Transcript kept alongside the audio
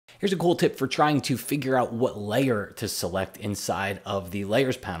Here's a cool tip for trying to figure out what layer to select inside of the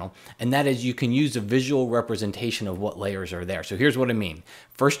layers panel, and that is you can use a visual representation of what layers are there. So here's what I mean.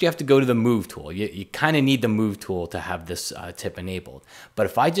 First, you have to go to the move tool. You kind of need the move tool to have this tip enabled. But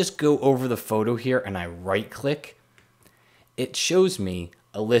if I just go over the photo here and I right click, it shows me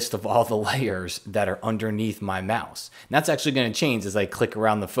a list of all the layers that are underneath my mouse. And that's actually going to change as I click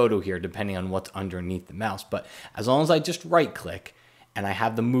around the photo here, depending on what's underneath the mouse. But as long as I just right click and I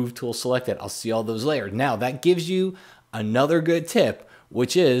have the move tool selected, I'll see all those layers. Now that gives you another good tip,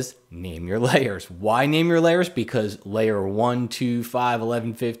 which is name your layers. Why name your layers? Because layer 1, 2, 5,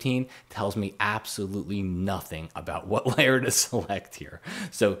 11, 15 tells me absolutely nothing about what layer to select here.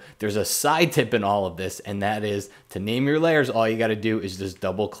 So there's a side tip in all of this, and that is to name your layers, all you gotta do is just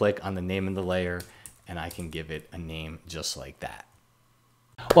double click on the name of the layer, and I can give it a name just like that.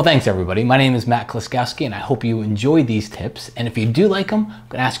 Well, thanks everybody. My name is Matt Kloskowski, and I hope you enjoyed these tips. And if you do like them, I'm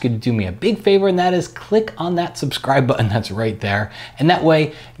gonna ask you to do me a big favor, and that is click on that subscribe button that's right there. And that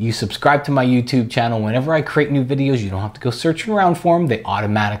way you subscribe to my YouTube channel. Whenever I create new videos, you don't have to go searching around for them. They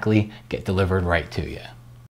automatically get delivered right to you.